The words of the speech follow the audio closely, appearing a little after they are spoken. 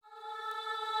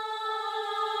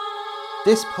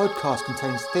This podcast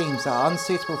contains themes that are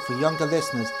unsuitable for younger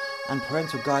listeners and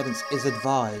parental guidance is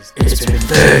advised. It's been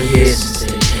 30 years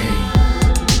since it came.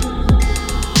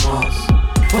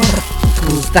 What the f***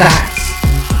 was that?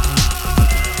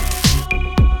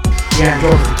 The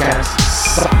Andromeda Galaxy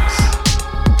sucks.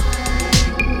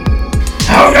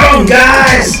 Hold on,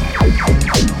 guys!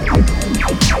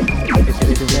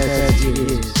 It's been 30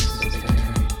 years since it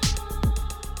came.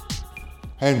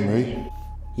 Henry,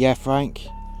 Yeah, Frank?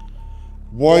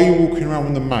 why are you walking around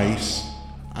with a mace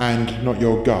and not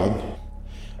your gun?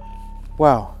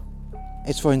 Well,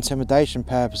 it's for intimidation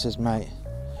purposes, mate.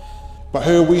 But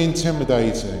who are we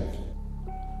intimidating?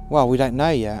 Well, we don't know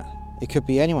yet. It could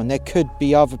be anyone. There could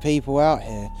be other people out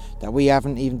here that we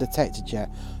haven't even detected yet.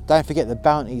 Don't forget the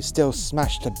bounty's still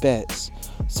smashed to bits.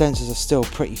 Sensors are still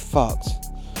pretty fucked.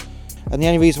 And the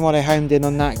only reason why they homed in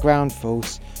on that ground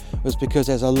force was because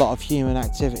there's a lot of human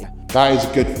activity. That is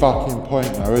a good fucking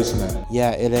point though, isn't it?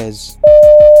 Yeah, it is.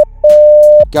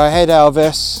 Go ahead,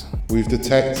 Elvis. We've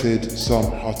detected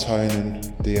some Hartonian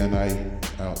DNA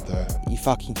out there. You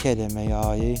fucking kidding me,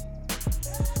 are you?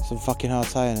 Some fucking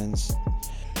Hartonians.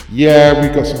 Yeah,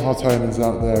 we've got some Hartonians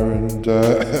out there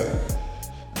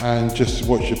and just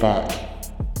watch your back.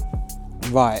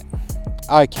 Right.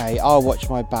 Okay, I'll watch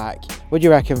my back. What do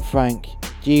you reckon, Frank?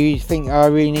 Do you think I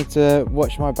really need to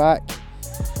watch my back?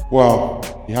 Well,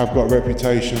 you have got a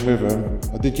reputation with them.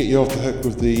 I did get you off the hook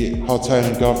with the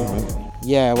Hartonian government.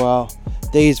 Yeah, well,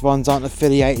 these ones aren't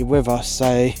affiliated with us,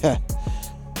 so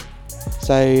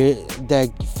they're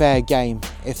fair game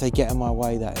if they get in my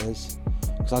way, that is.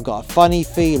 Because I've got a funny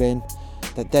feeling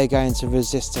that they're going to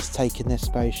resist us taking this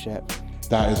spaceship.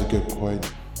 That is a good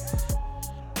point.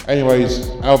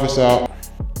 Anyways, Elvis out.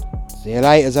 See you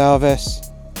later, Elvis.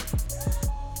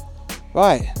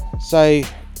 Right, so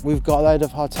we've got a load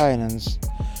of Hartonians.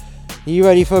 Are you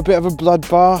ready for a bit of a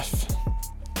bloodbath?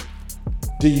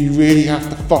 Do you really have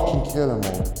to fucking kill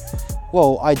them all?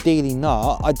 Well, ideally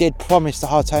not. I did promise the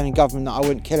Hartonian government that I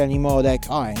wouldn't kill any more of their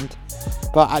kind.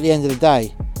 But at the end of the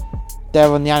day,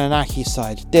 they're on the Anunnaki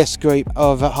side. This group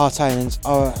of Hartonians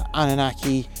are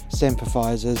Anunnaki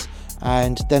sympathisers,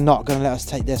 and they're not going to let us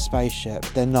take their spaceship.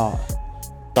 They're not.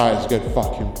 That is a good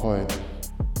fucking point.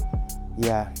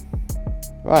 Yeah.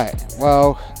 Right,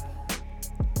 well,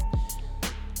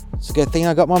 it's a good thing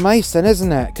I got my mace then,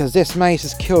 isn't it? Because this mace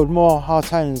has killed more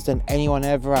Hartonians than anyone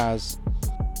ever has.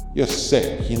 You're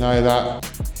sick, you know that?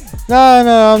 No,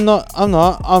 I'm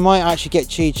not. I might actually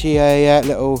get Chi-Chi a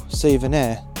little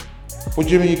souvenir. What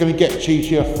do you mean you're going to get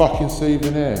Chi-Chi a fucking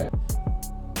souvenir?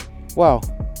 Well,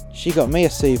 she got me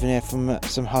a souvenir from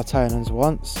some Hartonians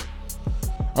once.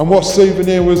 And what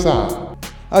souvenir was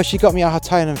that? Oh, she got me a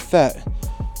Hartonian foot.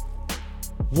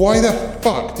 Why the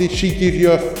fuck did she give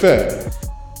you a foot?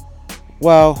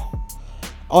 Well,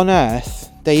 on Earth,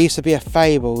 there used to be a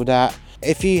fable that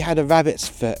if you had a rabbit's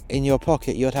foot in your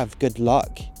pocket, you'd have good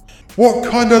luck. What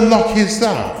kind of luck is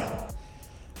that?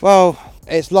 Well,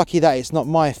 it's lucky that it's not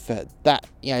my foot.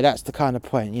 That's the kind of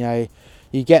point, you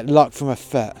get luck from a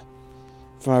foot,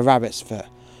 from a rabbit's foot.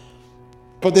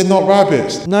 But they're not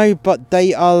rabbits. No, but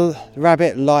they are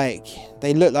rabbit-like.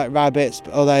 They look like rabbits,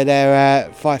 although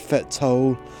they're 5 foot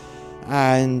tall,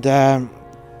 and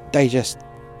they just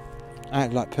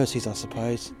act like pussies, I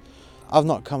suppose. I've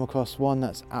not come across one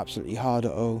that's absolutely hard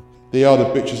at all. They are the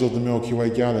bitches of the Milky Way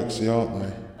galaxy, aren't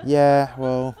they? Yeah,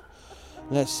 well,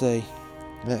 let's see.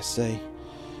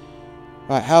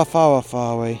 Right, how far off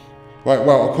are we? Right,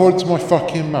 well, according to my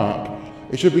fucking map,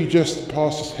 it should be just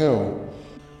past this hill.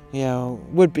 Yeah,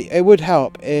 it would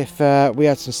help if we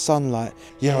had some sunlight.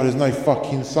 Yeah, well, there's no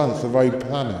fucking sun, it's a rogue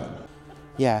planet.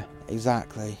 Yeah,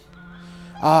 exactly.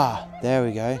 Ah, there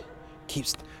we go.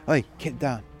 Get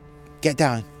down. Get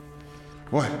down.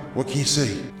 What? What can you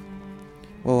see?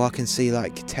 Well, I can see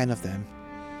like 10 of them.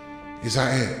 Is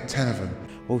that it? 10 of them?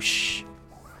 Oh, shh.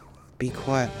 Be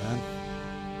quiet, man.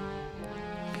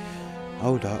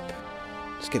 Hold up.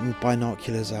 Let's get my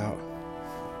binoculars out.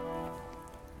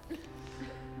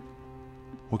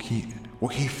 What can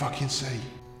you fucking see?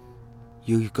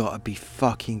 You've got to be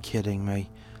fucking kidding me.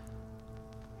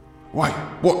 Wait,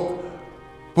 what?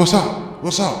 What's up?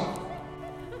 What's up?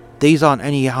 These aren't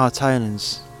any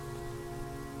Hartonians.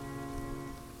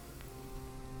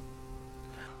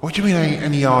 What do you mean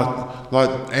any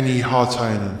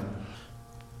Hartonian?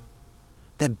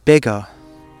 They're bigger.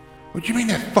 What do you mean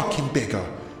they're fucking bigger?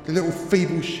 The little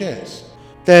feeble shits.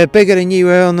 They're bigger than you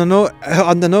were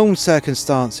under normal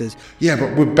circumstances. Yeah,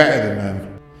 but we're better than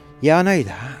them. Yeah, I know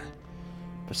that.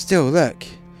 But still, look.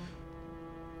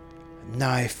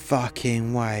 No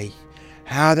fucking way.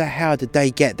 How the hell did they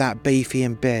get that beefy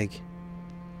and big?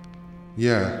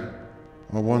 Yeah,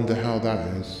 I wonder how that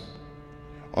is.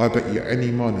 I bet you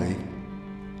any money,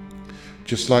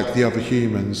 just like the other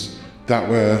humans that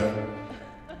were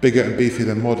bigger and beefier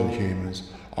than modern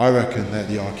humans, I reckon they're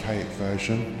the archaic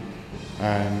version,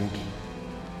 and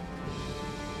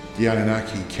the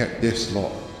Anunnaki kept this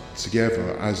lot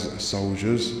together as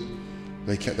soldiers.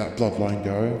 They kept that bloodline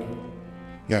going,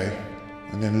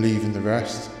 and then leaving the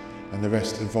rest, and the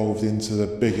rest evolved into the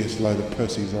biggest load of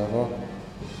pussies ever.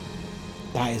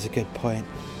 That is a good point.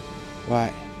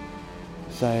 Right,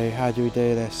 so how do we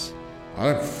do this?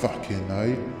 I don't fucking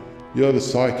know. You're the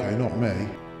psycho, not me.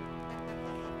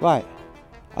 Right,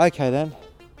 okay then.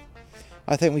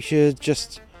 I think we should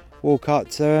just walk up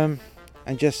to them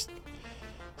and just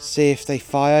see if they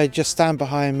fire. Just stand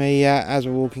behind me as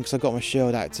we're walking, because I've got my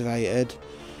shield activated.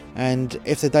 And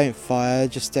if they don't fire,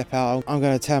 just step out. I'm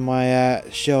going to turn my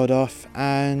shield off,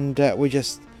 and we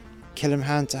just kill them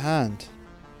hand to hand.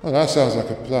 Oh, that sounds like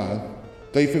a plan.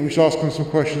 Don't you think we should ask them some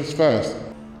questions first?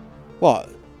 What?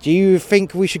 Do you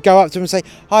think we should go up to them and say,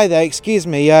 "Hi there, excuse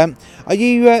me, are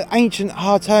you ancient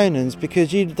Hartonans?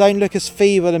 Because you don't look as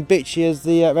feeble and bitchy as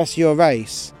the rest of your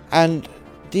race. And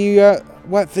do you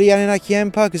work for the Anunnaki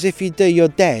Empire? Because if you do, you're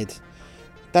dead."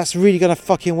 That's really going to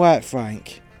fucking work,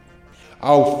 Frank.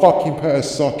 I'll fucking put a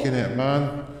sock in it,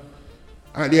 man.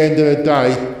 At the end of the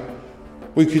day,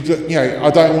 we could, I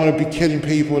don't want to be killing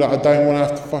people that I don't want to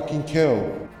have to fucking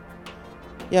kill.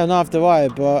 Yeah, not after I,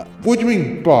 but... What do you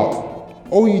mean, but?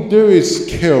 All you do is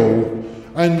kill,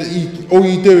 and all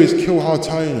you do is kill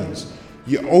Hartonans.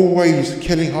 You're always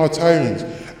killing Hartonans.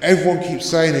 Everyone keeps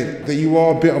saying it, that you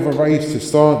are a bit of a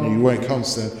racist, aren't you, when it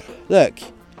comes to... Look,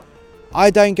 I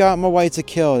don't go out my way to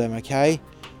kill them, okay?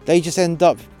 They just end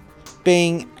up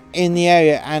being in the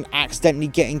area and accidentally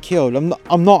getting killed.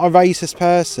 I'm not a racist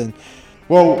person.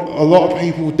 Well, a lot of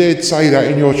people did say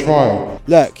that in your trial.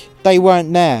 Look, they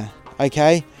weren't there,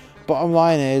 okay? Bottom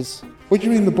line is... What do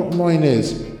you mean the bottom line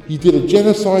is? You did a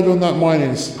genocide on that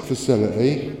mining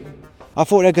facility. I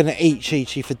thought they were going to eat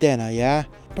Chi-Chi for dinner, yeah?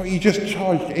 But you just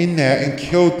charged in there and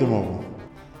killed them all.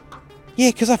 Yeah,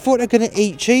 because I thought they were going to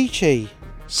eat Chi-Chi.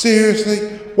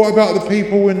 Seriously? What about the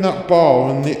people in that bar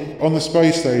on the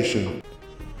space station?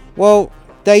 Well,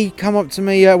 they come up to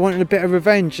me wanting a bit of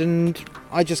revenge, and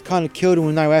I just kind of killed them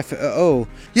with no effort at all.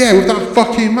 Yeah, with that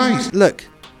fucking mace. Look,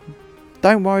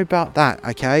 don't worry about that,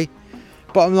 okay?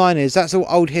 Bottom line is, that's all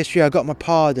old history. I got my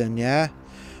pardon, yeah?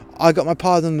 I got my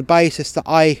pardon on the basis that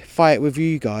I fight with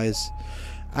you guys.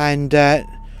 And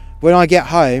when I get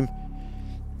home,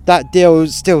 that deal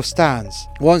still stands.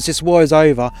 Once this war is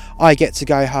over, I get to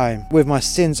go home with my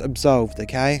sins absolved,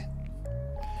 okay?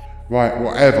 Right,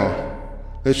 whatever.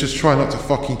 Let's just try not to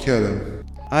fucking kill him.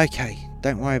 Okay,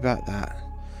 don't worry about that.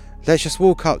 Let's just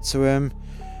walk up to him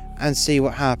and see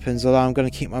what happens, although I'm going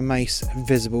to keep my mace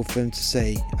visible for him to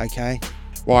see, okay?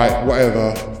 Right,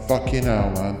 whatever. Fucking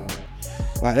hell, man.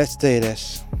 Right, let's do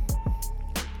this.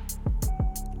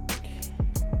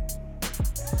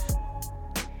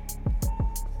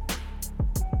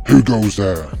 Who goes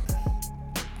there?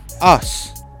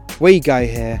 Us. We go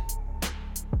here.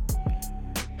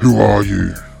 Who are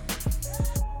you?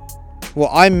 Well,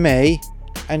 I'm me,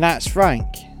 and that's Frank.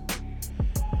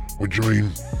 What do you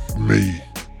mean, me?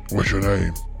 What's your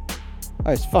name?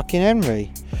 Oh, it's fucking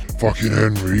Henry. Fucking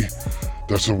Henry?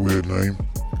 That's a weird name.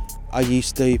 Are you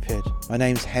stupid? My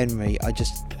name's Henry. I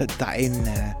just put that in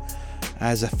there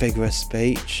as a figure of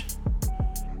speech.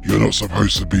 You're not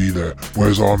supposed to be there.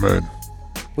 Where's our men?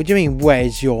 What do you mean,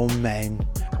 where's your men?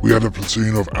 We had a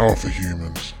platoon of alpha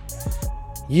humans.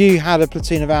 You had a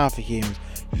platoon of alpha humans?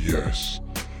 Yes.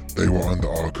 They were under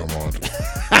our command.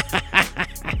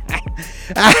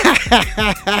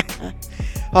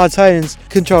 Hartonans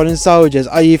controlling soldiers.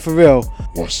 Are you for real?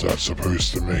 What's that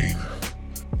supposed to mean?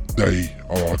 They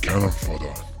are our cannon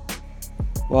fodder.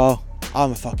 Well,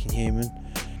 I'm a fucking human.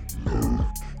 No,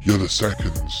 you're the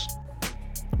seconds.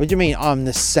 What do you mean I'm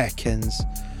the seconds?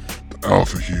 The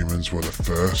alpha humans were the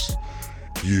first.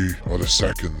 You are the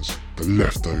seconds, the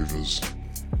leftovers.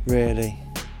 Really?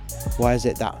 Why is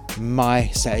it that my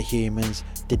set of humans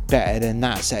did better than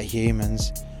that set of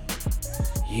humans?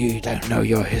 You don't know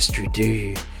your history, do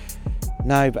you?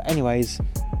 No, but anyways,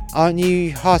 aren't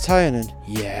you Hartonan?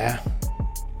 Yeah.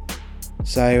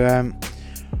 So,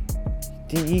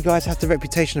 didn't you guys have the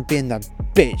reputation of being the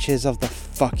bitches of the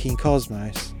fucking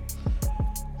cosmos?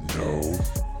 No.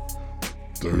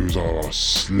 Those are our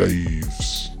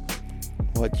slaves.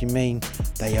 What do you mean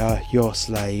they are your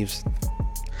slaves?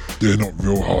 They're not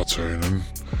real Hartonan.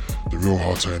 The real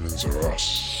Hartonans are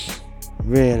us.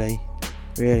 Really?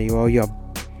 Really? Well, you're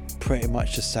pretty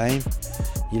much the same.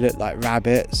 You look like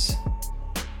rabbits.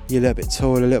 You're a little bit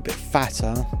taller, a little bit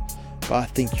fatter, but I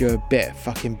think you're a bit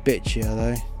fucking bitchier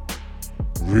though.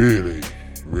 Really?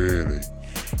 Really?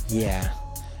 Yeah,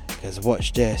 because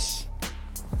watch this.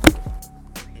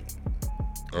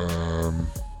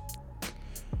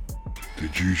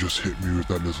 Did you just hit me with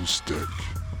that little stick?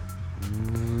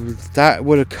 That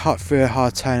would have cut through a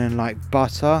Hartonian like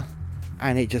butter,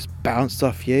 and it just bounced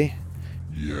off you.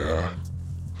 Yeah.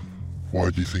 Why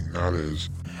do you think that is?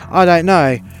 I don't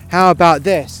know. How about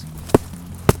this?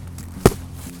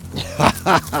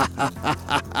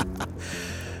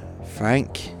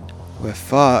 Frank, we're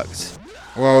fucked.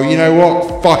 Well, you know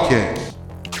what? Fuck it.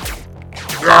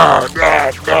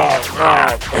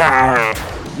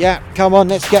 Yeah, come on,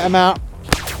 let's get him out.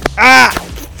 Ah!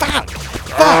 Fuck!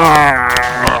 Fuck!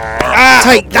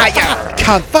 Take that, you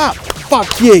cunt!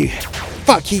 Fuck you!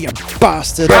 Fuck you, you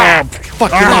bastard!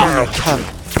 Fuck you, cunt!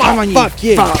 Fuck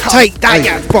you! Take that,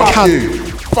 you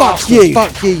cunt! Fuck you!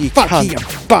 Fuck you, you cunt!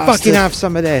 Fucking have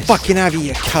some of this! Fucking have you,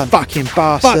 you cunt! Fucking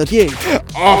bastard! Fuck you!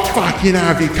 Oh, fucking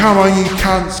have you. Come on, you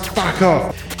cunts. Fuck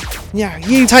off. Yeah,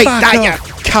 you take that, you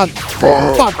cunt!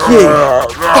 Fuck you!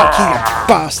 Fuck you, you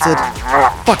bastard!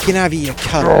 Fucking have you, you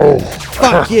cunt!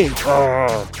 Fuck you!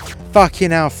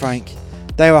 Fucking hell, Frank.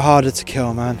 They were harder to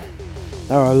kill, man.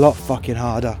 They were a lot fucking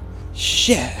harder.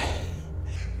 Shit.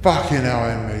 Fucking hell,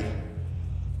 Henry.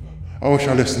 I wish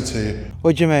I listened to you.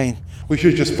 What do you mean? We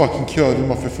should just fucking killed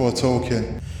him off before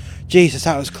talking. Jesus,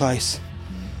 that was close.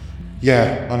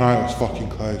 Yeah, I know it was fucking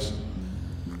close.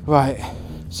 Right.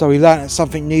 So we learnt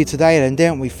something new today then,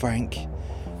 didn't we, Frank?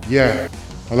 Yeah,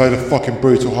 a load of fucking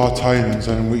brutal Hartonians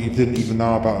and we didn't even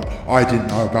know about. I didn't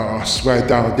know about. I swear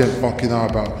down I didn't fucking know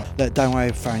about. Look, don't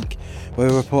worry, Frank.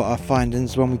 We'll report our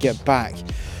findings when we get back.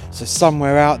 So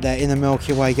somewhere out there in the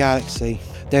Milky Way galaxy,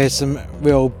 there's some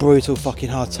real brutal fucking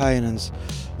Hartonians.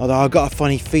 Although I've got a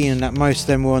funny feeling that most of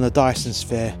them were on the Dyson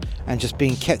sphere and just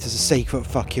being kept as a secret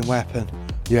fucking weapon.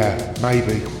 Yeah,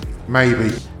 maybe.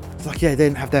 Maybe. It's like, yeah, they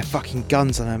didn't have their fucking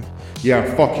guns on them. Yeah,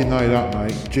 I fucking know that,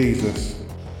 mate. Jesus.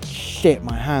 Shit,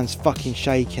 my hand's fucking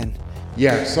shaking.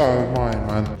 Yeah, so am mine,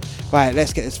 man. Right,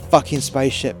 let's get this fucking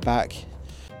spaceship back.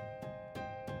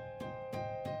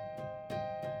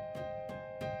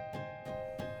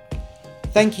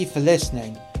 Thank you for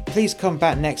listening. Please come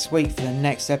back next week for the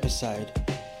next episode.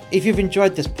 If you've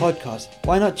enjoyed this podcast,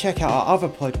 why not check out our other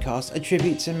podcast, A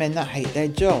Tribute to Men That Hate Their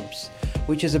Jobs,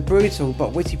 which is a brutal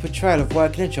but witty portrayal of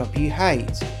working a job you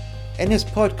hate. In this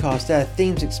podcast, there are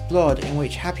themes explored in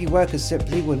which happy workers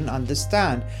simply wouldn't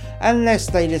understand, unless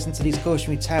they listen to these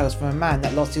cautionary tales from a man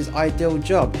that lost his ideal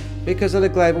job because of the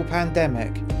global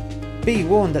pandemic. Be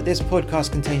warned that this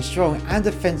podcast contains strong and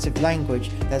offensive language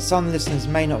that some listeners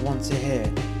may not want to hear.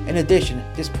 In addition,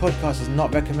 this podcast is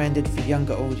not recommended for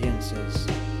younger audiences.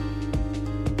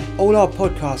 All our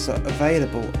podcasts are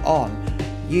available on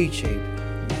YouTube.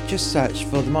 Just search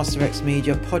for the Master X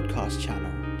Media podcast channel.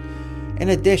 In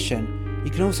addition,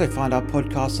 you can also find our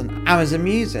podcasts on Amazon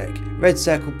Music, Red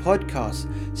Circle Podcasts,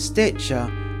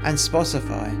 Stitcher and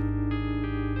Spotify.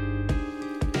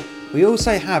 We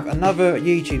also have another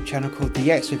YouTube channel called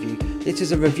The X Review. This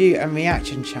is a review and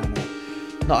reaction channel.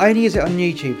 Not only is it on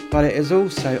YouTube, but it is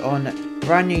also on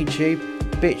Brand YouTube,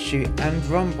 BitChute and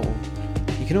Rumble.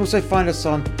 You can also find us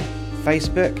on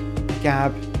Facebook,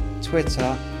 Gab,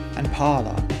 Twitter and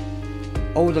Parler.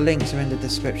 All the links are in the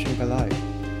description below.